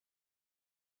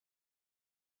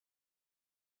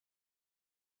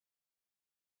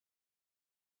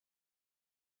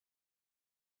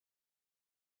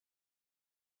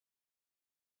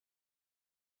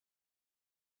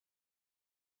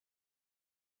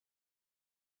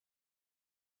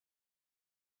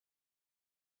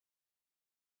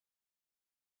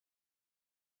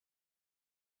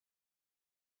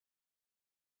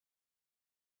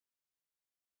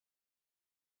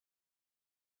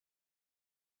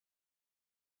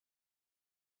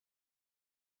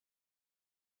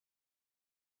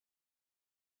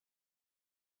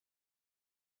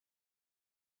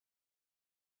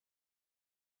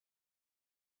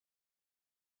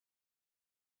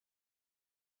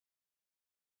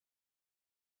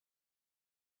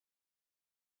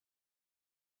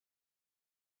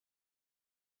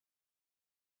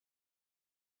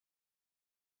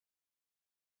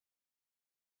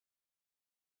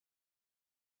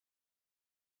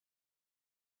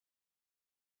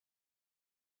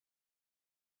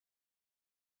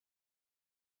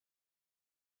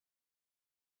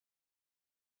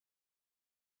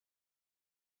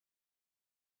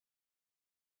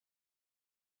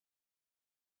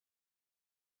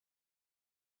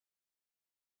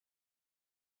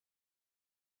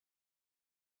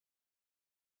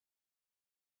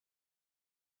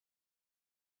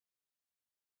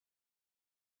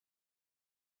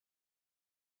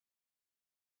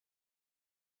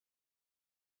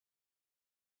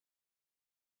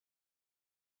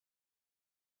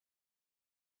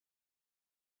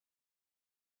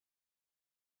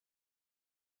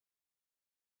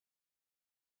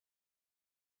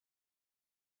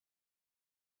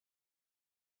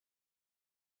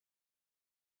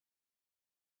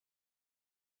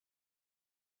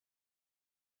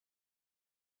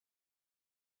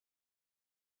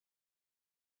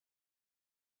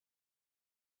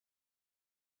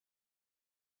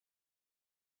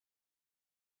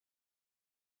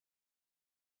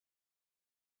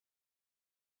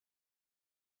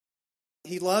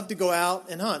he loved to go out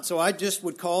and hunt. So I just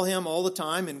would call him all the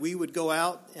time, and we would go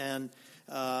out, and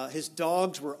his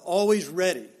dogs were always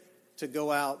ready to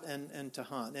go out and to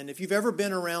hunt. And if you've ever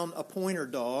been around a pointer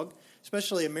dog,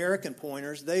 especially American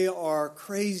pointers, they are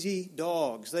crazy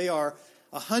dogs. They are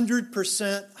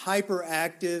 100%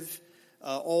 hyperactive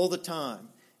all the time.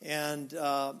 And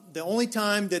the only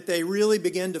time that they really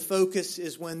begin to focus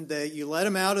is when you let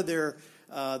them out of their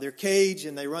cage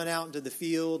and they run out into the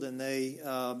field and they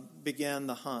begin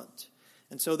the hunt.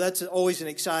 And so that's always an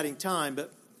exciting time.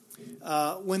 But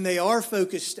when they are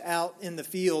focused out in the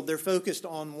field, they're focused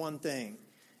on one thing,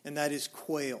 and that is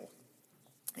quail.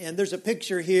 And there's a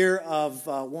picture here of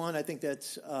one, I think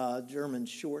that's a German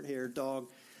short-haired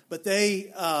dog. But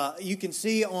you can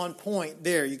see on point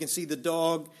there, you can see the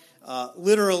dog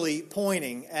literally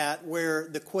pointing at where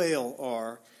the quail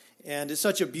are. And it's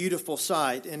such a beautiful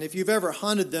sight. And if you've ever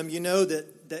hunted them, you know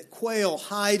that quail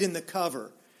hide in the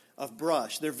cover of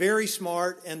brush. They're very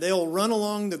smart, and they'll run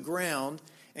along the ground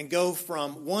and go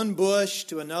from one bush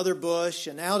to another bush.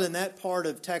 And out in that part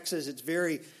of Texas, it's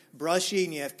very brushy,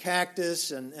 and you have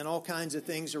cactus and all kinds of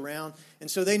things around. And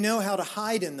so they know how to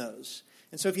hide in those.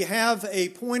 And so if you have a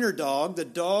pointer dog, the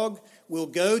dog will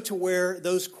go to where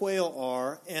those quail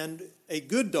are, and a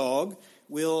good dog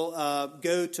will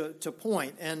go to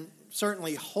point. And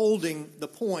certainly holding the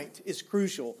point is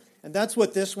crucial. And that's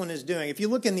what this one is doing. If you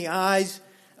look in the eyes,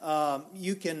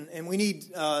 you can, and we need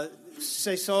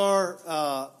Cesar,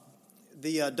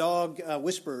 the dog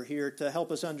whisperer here, to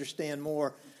help us understand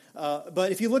more.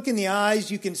 But if you look in the eyes,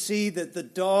 you can see that the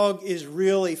dog is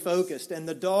really focused, and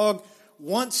the dog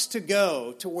wants to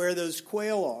go to where those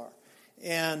quail are,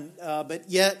 and but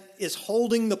yet is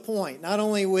holding the point, not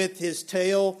only with his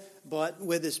tail, but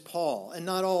with his paw. And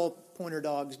not all pointer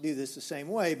dogs do this the same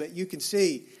way, but you can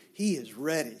see he is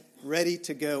ready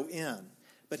to go in.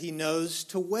 But he knows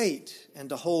to wait and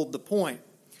to hold the point.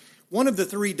 One of the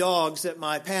 3 dogs that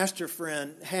my pastor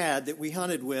friend had that we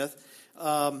hunted with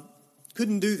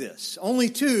couldn't do this. Only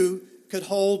 2 could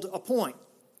hold a point.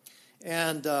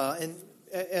 And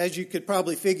as you could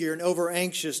probably figure, an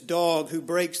over-anxious dog who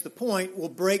breaks the point will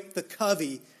break the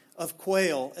covey of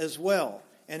quail as well.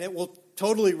 And it will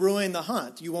totally ruin the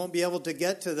hunt. You won't be able to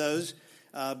get to those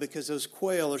because those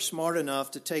quail are smart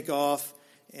enough to take off,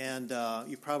 and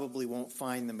you probably won't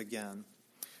find them again.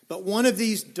 But one of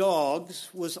these dogs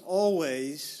was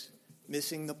always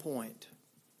missing the point.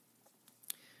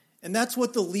 And that's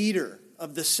what the leader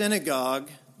of the synagogue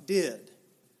did.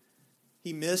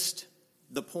 He missed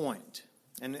the point.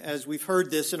 And as we've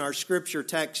heard this in our scripture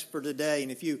text for today,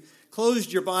 and if you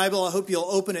closed your Bible, I hope you'll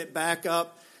open it back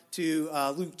up to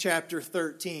Luke chapter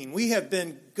 13. We have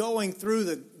been going through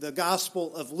the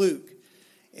Gospel of Luke.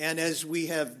 And as we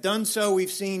have done so,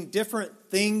 we've seen different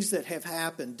things that have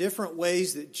happened, different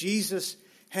ways that Jesus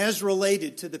has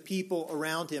related to the people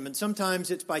around him. And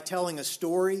sometimes it's by telling a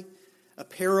story, a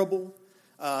parable.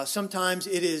 Sometimes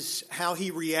it is how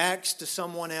he reacts to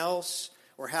someone else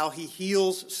or how he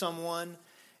heals someone.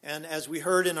 And as we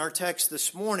heard in our text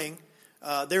this morning,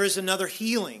 there is another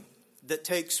healing that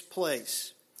takes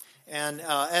place. And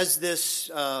as this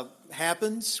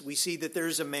happens, we see that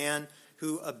there's a man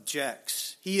who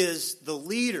objects. He is the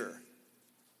leader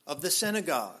of the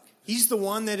synagogue. He's the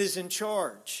one that is in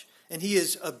charge. And he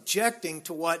is objecting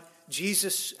to what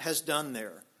Jesus has done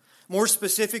there. More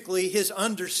specifically, his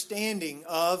understanding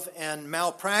of and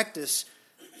malpractice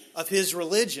of his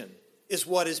religion is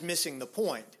what is missing the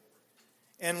point.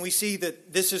 And we see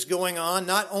that this is going on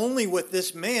not only with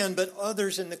this man, but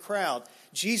others in the crowd.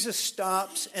 Jesus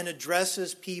stops and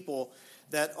addresses people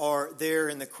that are there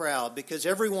in the crowd because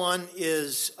everyone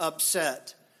is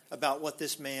upset about what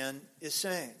this man is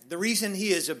saying. The reason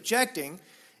he is objecting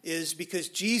is because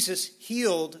Jesus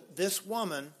healed this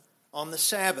woman on the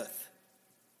Sabbath.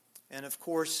 And of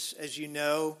course, as you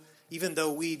know, even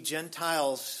though we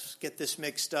Gentiles get this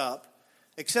mixed up,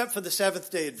 except for the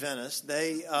Seventh-day Adventists,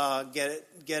 they get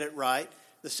it right.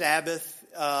 The Sabbath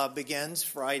begins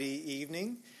Friday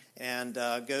evening and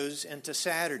goes into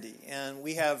Saturday. And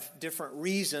we have different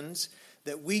reasons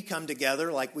that we come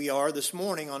together like we are this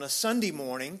morning on a Sunday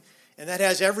morning, and that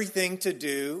has everything to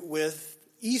do with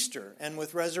Easter and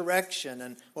with resurrection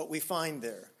and what we find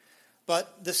there.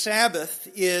 But the Sabbath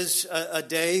is a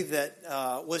day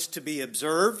that was to be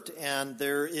observed, and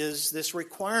there is this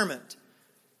requirement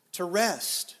to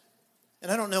rest.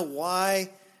 And I don't know why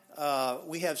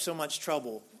we have so much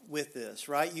trouble with this,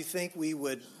 right? You think we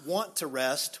would want to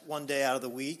rest one day out of the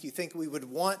week. You think we would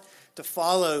want to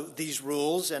follow these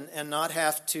rules and not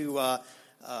have to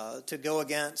go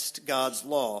against God's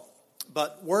law.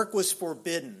 but work was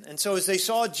forbidden. And so as they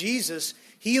saw Jesus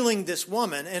healing this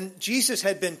woman, and Jesus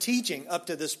had been teaching up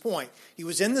to this point. He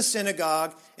was in the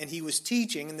synagogue and he was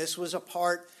teaching, and this was a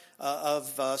part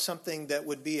of something that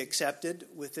would be accepted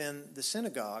within the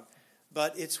synagogue.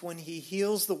 But it's when he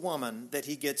heals the woman that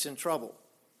he gets in trouble.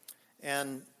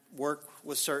 And work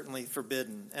was certainly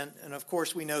forbidden. And of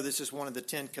course, we know this is one of the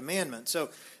 10 commandments. So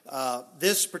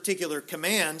this particular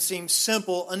command seems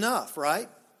simple enough, right?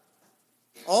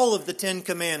 All of the 10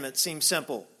 commandments seem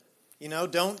simple. You know,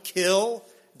 don't kill,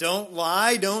 don't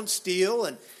lie, don't steal.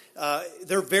 And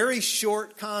they're very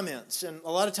short comments and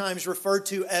a lot of times referred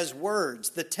to as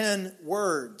words, the 10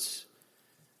 words,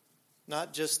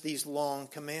 not just these long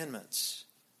commandments.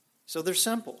 So they're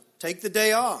simple. Take the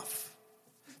day off.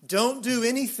 Don't do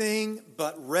anything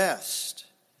but rest.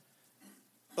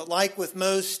 But like with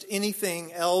most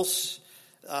anything else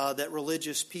that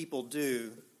religious people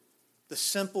do, the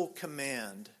simple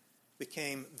command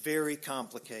became very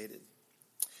complicated.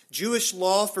 Jewish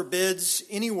law forbids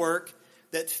any work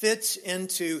that fits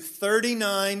into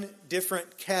 39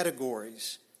 different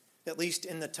categories, at least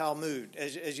in the Talmud.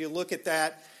 As you look at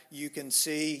that, you can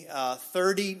see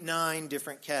 39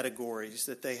 different categories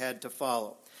that they had to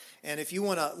follow. And if you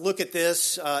want to look at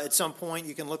this at some point,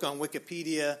 you can look on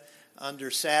Wikipedia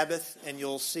under Sabbath, and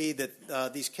you'll see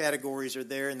that these categories are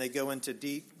there, and they go into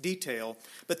detail.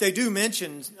 But they do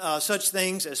mention such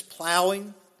things as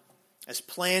plowing, as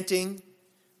planting,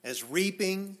 as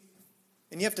reaping.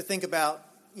 And you have to think about,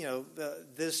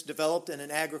 this developed in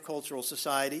an agricultural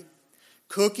society.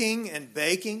 Cooking and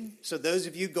baking. So those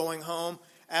of you going home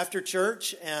after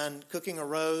church and cooking a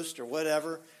roast or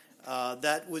whatever,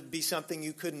 that would be something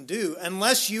you couldn't do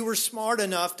unless you were smart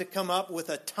enough to come up with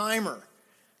a timer,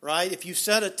 right? If you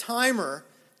set a timer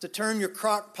to turn your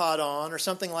crock pot on or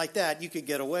something like that, you could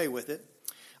get away with it.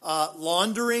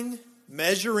 Laundering,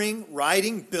 measuring,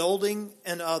 writing, building,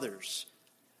 and others.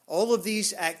 All of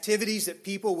these activities that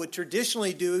people would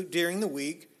traditionally do during the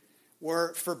week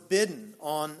were forbidden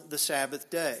on the Sabbath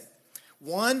day.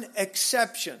 One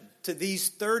exception to these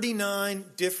 39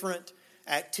 different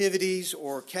activities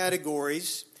or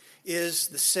categories is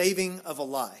the saving of a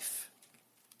life,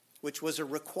 which was a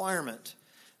requirement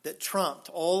that trumped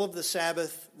all of the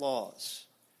Sabbath laws.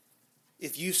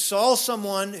 If you saw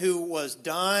someone who was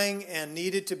dying and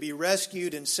needed to be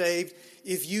rescued and saved,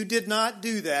 if you did not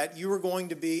do that, you were going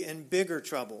to be in bigger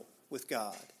trouble with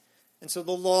God. And so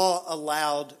the law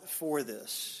allowed for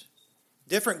this.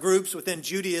 Different groups within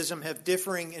Judaism have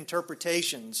differing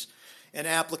interpretations and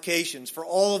applications for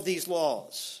all of these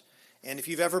laws. And if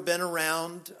you've ever been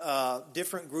around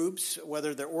different groups,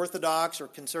 whether they're Orthodox or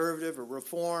conservative or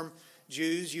Reform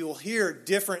Jews, you will hear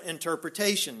different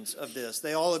interpretations of this.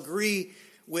 They all agree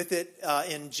with it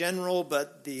in general,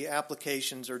 but the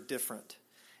applications are different.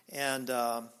 And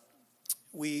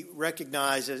we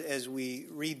recognize as we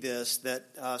read this that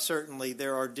certainly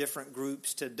there are different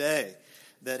groups today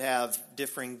that have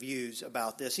differing views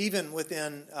about this, even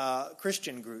within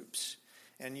Christian groups.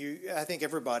 And I think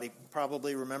everybody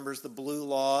probably remembers the blue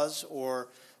laws, or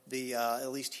the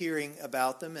at least hearing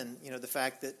about them, and the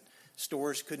fact that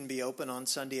stores couldn't be open on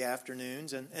Sunday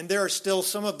afternoons. And there are still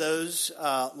some of those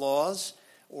laws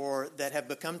or that have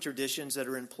become traditions that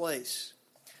are in place.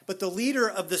 But the leader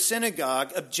of the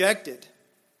synagogue objected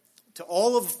to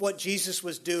all of what Jesus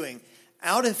was doing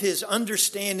out of his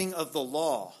understanding of the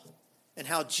law and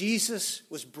how Jesus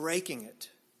was breaking it.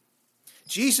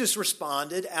 Jesus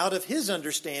responded out of his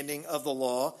understanding of the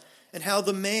law and how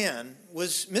the man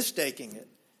was mistaking it,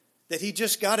 that he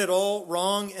just got it all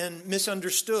wrong and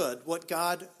misunderstood what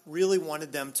God really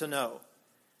wanted them to know.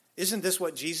 Isn't this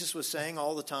what Jesus was saying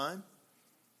all the time?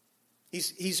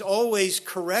 He's always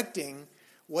correcting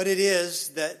what it is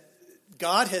that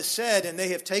God has said, and they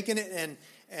have taken it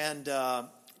and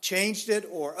changed it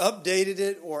or updated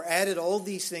it or added all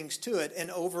these things to it and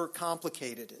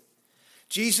overcomplicated it.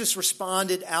 Jesus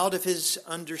responded out of his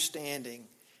understanding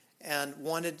and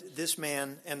wanted this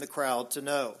man and the crowd to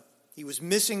know. He was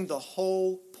missing the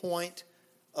whole point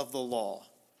of the law,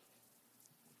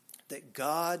 that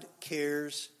God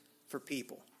cares for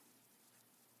people.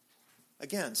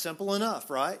 Again, simple enough,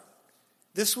 right?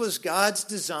 This was God's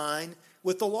design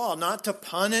with the law, not to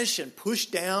punish and push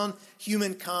down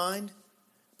humankind,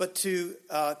 but to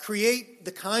create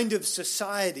the kind of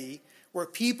society where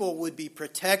people would be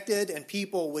protected and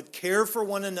people would care for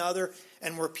one another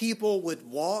and where people would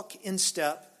walk in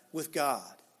step with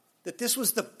God. That this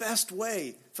was the best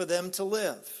way for them to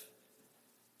live.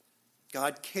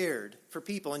 God cared for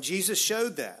people, and Jesus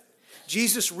showed that.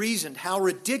 Jesus reasoned how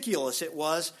ridiculous it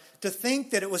was to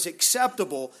think that it was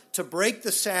acceptable to break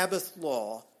the Sabbath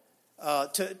law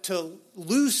to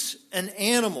loose an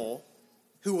animal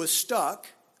who was stuck.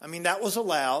 I mean, that was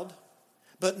allowed,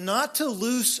 but not to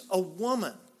loose a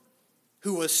woman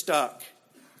who was stuck.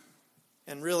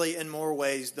 And really in more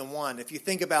ways than one. If you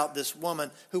think about this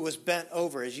woman who was bent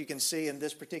over, as you can see in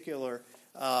this particular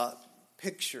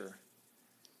picture,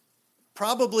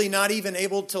 probably not even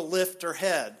able to lift her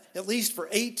head, at least for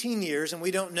 18 years, and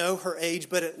we don't know her age,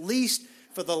 but at least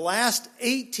for the last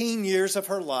 18 years of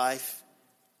her life,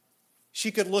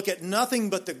 she could look at nothing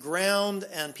but the ground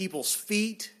and people's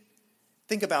feet.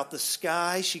 Think about the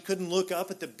sky. She couldn't look up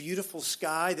at the beautiful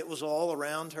sky that was all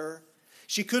around her.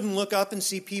 She couldn't look up and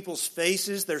see people's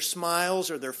faces, their smiles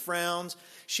or their frowns.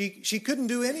 She couldn't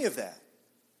do any of that.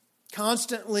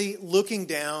 Constantly looking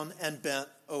down and bent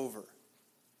over.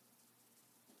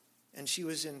 And she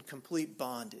was in complete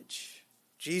bondage.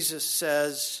 Jesus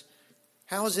says,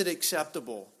 how is it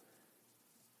acceptable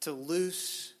to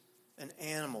loose an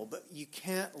animal, but you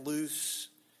can't loose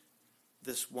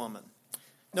this woman?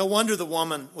 No wonder the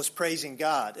woman was praising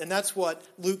God. And that's what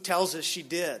Luke tells us she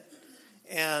did.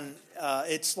 And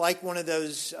it's like one of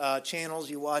those channels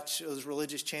you watch, those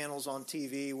religious channels on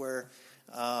TV where,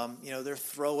 they're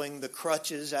throwing the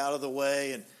crutches out of the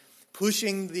way and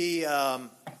pushing the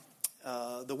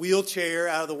wheelchair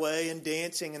out of the way and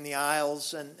dancing in the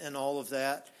aisles and all of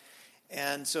that.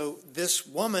 And so this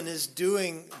woman is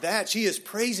doing that. She is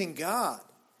praising God.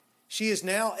 She is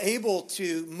now able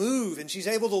to move, and she's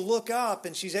able to look up,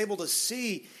 and she's able to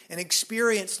see and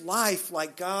experience life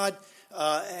like God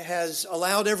has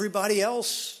allowed everybody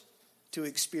else to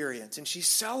experience. And she's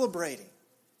celebrating.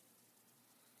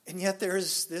 And yet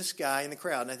there's this guy in the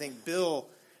crowd. And I think Bill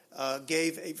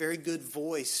gave a very good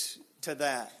voice to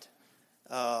that,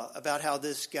 about how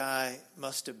this guy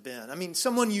must have been. I mean,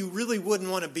 someone you really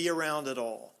wouldn't want to be around at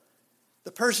all.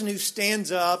 The person who stands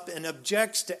up and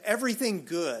objects to everything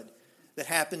good that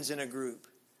happens in a group.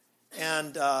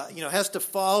 And, has to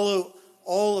follow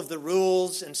all of the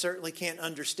rules and certainly can't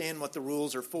understand what the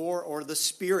rules are for or the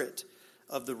spirit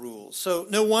of the rules. So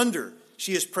no wonder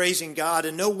she is praising God,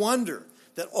 and no wonder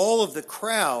that all of the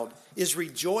crowd is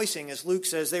rejoicing. As Luke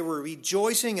says, they were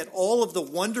rejoicing at all of the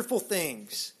wonderful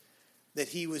things that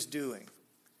he was doing.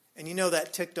 And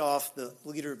that ticked off the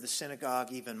leader of the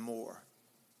synagogue even more.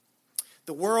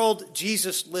 The world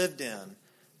Jesus lived in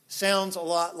sounds a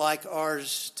lot like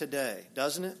ours today,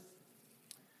 doesn't it?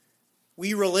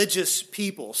 We religious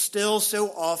people still so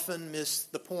often miss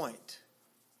the point,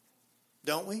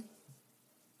 don't we?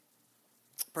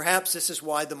 Perhaps this is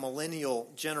why the millennial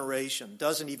generation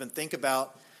doesn't even think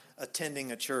about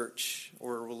attending a church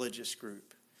or a religious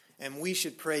group. And we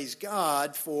should praise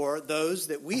God for those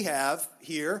that we have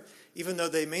here, even though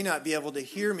they may not be able to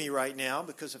hear me right now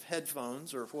because of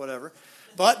headphones or whatever.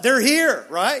 But they're here,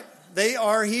 right? They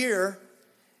are here.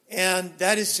 And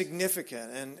that is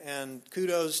significant. And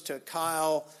kudos to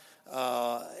Kyle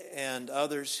and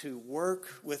others who work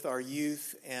with our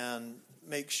youth and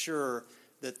make sure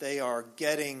that they are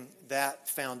getting that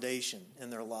foundation in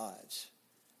their lives.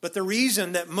 But the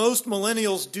reason that most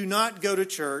millennials do not go to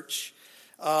church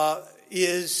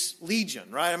is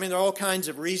legion, right? I mean, there are all kinds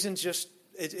of reasons.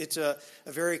 It's a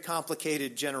very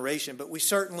complicated generation. But we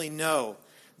certainly know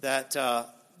that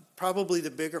probably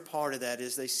the bigger part of that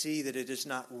is they see that it is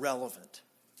not relevant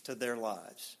to their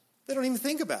lives. They don't even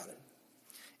think about it.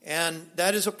 And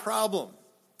that is a problem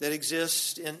that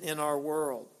exists in our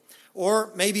world.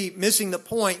 Or maybe missing the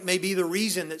point may be the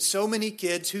reason that so many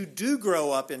kids who do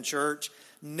grow up in church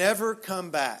never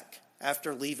come back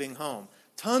after leaving home.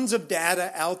 Tons of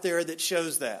data out there that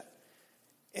shows that.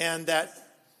 And that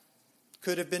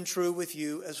could have been true with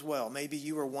you as well. Maybe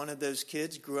you were one of those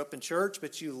kids, grew up in church,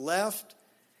 but you left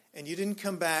and you didn't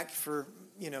come back for,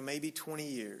 maybe 20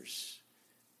 years.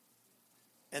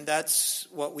 And that's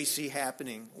what we see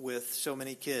happening with so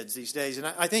many kids these days. And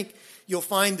I think you'll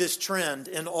find this trend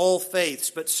in all faiths,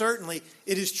 but certainly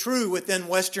it is true within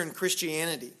Western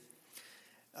Christianity.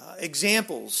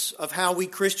 Examples of how we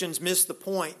Christians miss the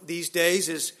point these days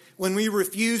is when we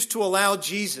refuse to allow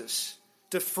Jesus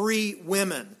to free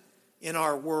women in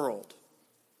our world.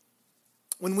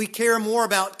 When we care more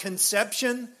about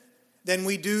conception than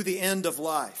we do the end of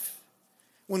life.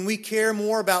 When we care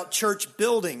more about church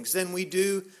buildings than we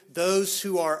do those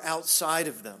who are outside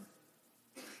of them.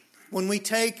 When we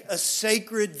take a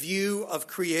sacred view of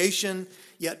creation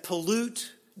yet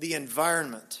pollute the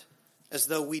environment as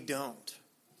though we don't.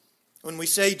 When we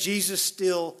say Jesus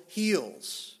still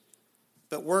heals,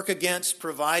 but work against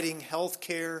providing health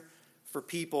care for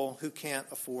people who can't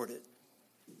afford it.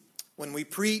 When we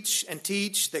preach and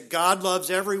teach that God loves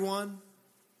everyone,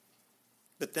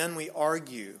 but then we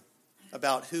argue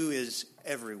about who is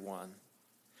everyone.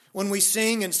 When we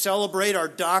sing and celebrate our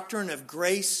doctrine of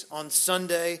grace on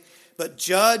Sunday, but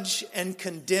judge and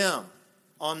condemn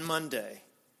on Monday.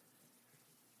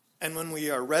 And when we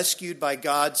are rescued by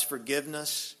God's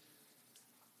forgiveness,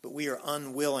 but we are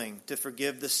unwilling to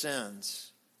forgive the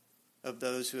sins of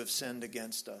those who have sinned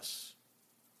against us.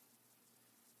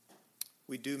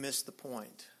 We do miss the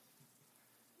point.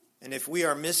 And if we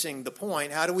are missing the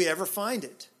point, how do we ever find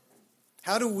it?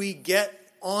 How do we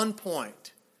get on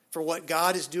point for what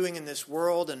God is doing in this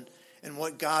world and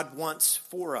what God wants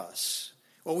for us?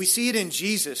 Well, we see it in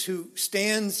Jesus, who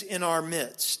stands in our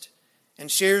midst and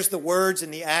shares the words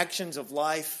and the actions of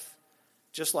life,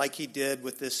 just like he did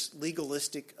with this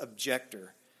legalistic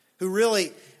objector, who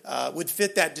really would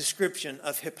fit that description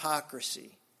of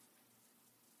hypocrisy.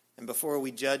 And before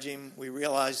we judge him, we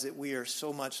realize that we are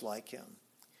so much like him.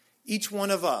 Each one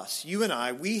of us, you and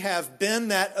I, we have been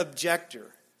that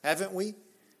objector, haven't we?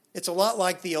 It's a lot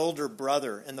like the older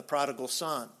brother in the prodigal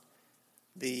son.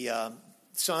 The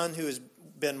son who has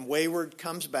been wayward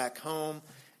comes back home,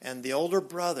 and the older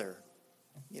brother,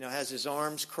 has his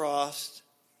arms crossed.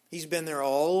 He's been there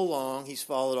all along. He's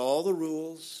followed all the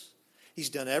rules. He's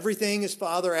done everything his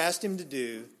father asked him to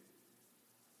do,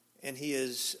 and he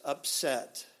is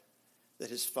upset that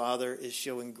his father is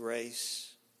showing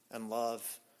grace and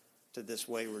love to this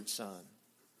wayward son.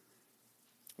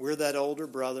 We're that older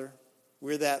brother.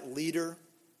 We're that leader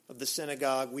of the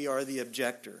synagogue. We are the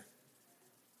objector.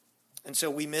 And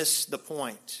so we miss the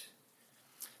point.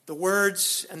 The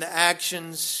words and the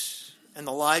actions and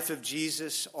the life of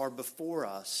Jesus are before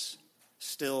us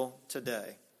still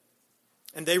today.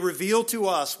 And they reveal to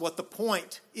us what the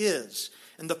point is.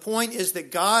 And the point is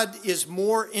that God is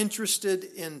more interested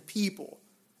in people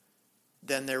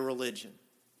than their religion.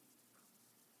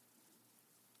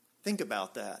 Think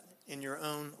about that in your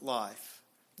own life.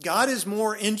 God is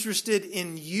more interested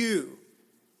in you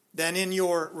than in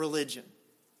your religion.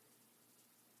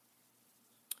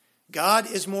 God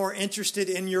is more interested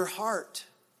in your heart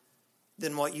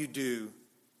than what you do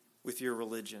with your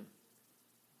religion.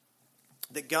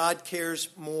 That God cares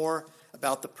more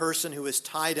about the person who is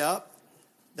tied up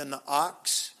than the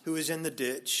ox who is in the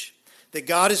ditch. That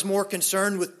God is more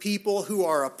concerned with people who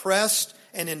are oppressed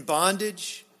and in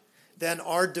bondage than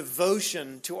our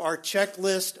devotion to our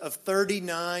checklist of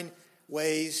 39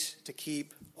 ways to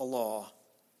keep a law.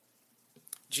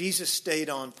 Jesus stayed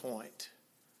on point.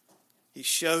 He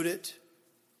showed it,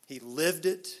 he lived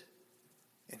it,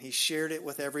 and he shared it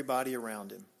with everybody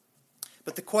around him.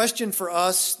 But the question for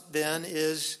us then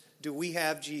is, do we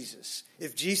have Jesus?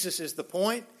 If Jesus is the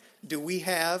point, do we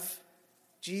have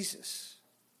Jesus?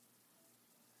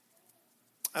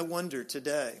 I wonder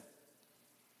today,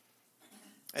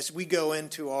 as we go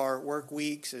into our work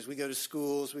weeks, as we go to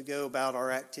schools, we go about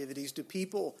our activities, do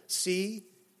people see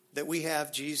that we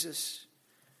have Jesus?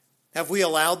 Have we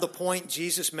allowed the point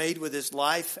Jesus made with his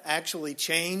life actually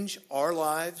change our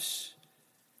lives?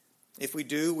 If we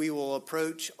do, we will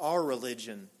approach our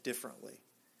religion differently.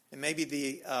 And maybe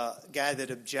the guy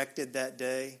that objected that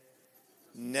day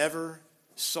never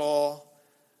saw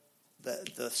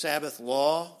the Sabbath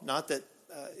law, not that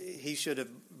he should have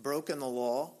broken the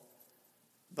law,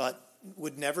 but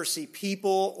would never see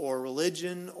people or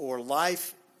religion or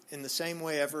life in the same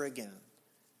way ever again.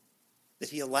 That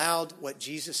he allowed what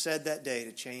Jesus said that day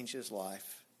to change his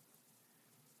life.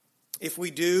 If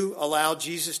we do allow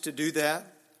Jesus to do that,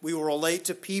 we will relate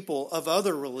to people of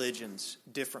other religions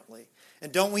differently.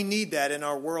 And don't we need that in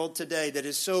our world today that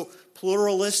is so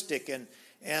pluralistic?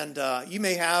 And you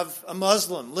may have a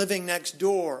Muslim living next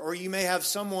door, or you may have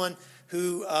someone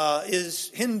who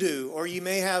is Hindu, or you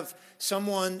may have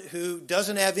someone who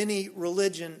doesn't have any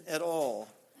religion at all.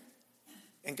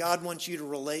 And God wants you to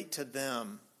relate to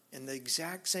them in the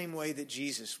exact same way that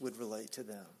Jesus would relate to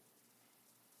them.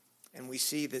 And we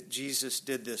see that Jesus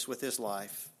did this with his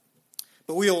life.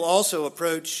 But we will also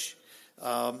approach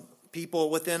people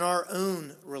within our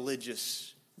own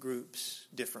religious groups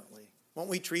differently. Won't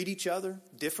we treat each other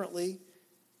differently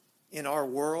in our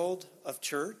world of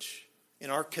church,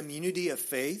 in our community of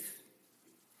faith?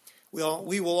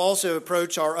 We will also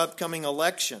approach our upcoming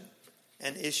election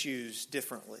and issues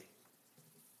differently.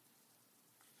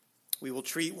 We will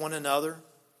treat one another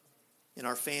in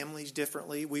our families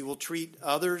differently. We will treat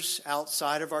others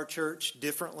outside of our church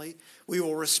differently. We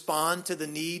will respond to the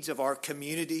needs of our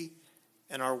community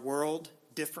and our world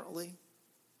differently.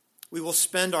 We will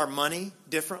spend our money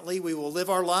differently. We will live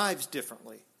our lives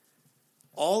differently.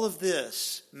 All of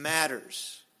this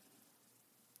matters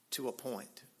to a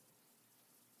point.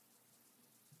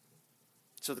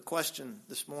 So the question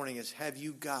this morning is, have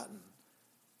you gotten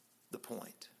the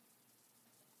point?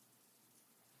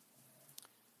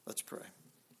 Let's pray.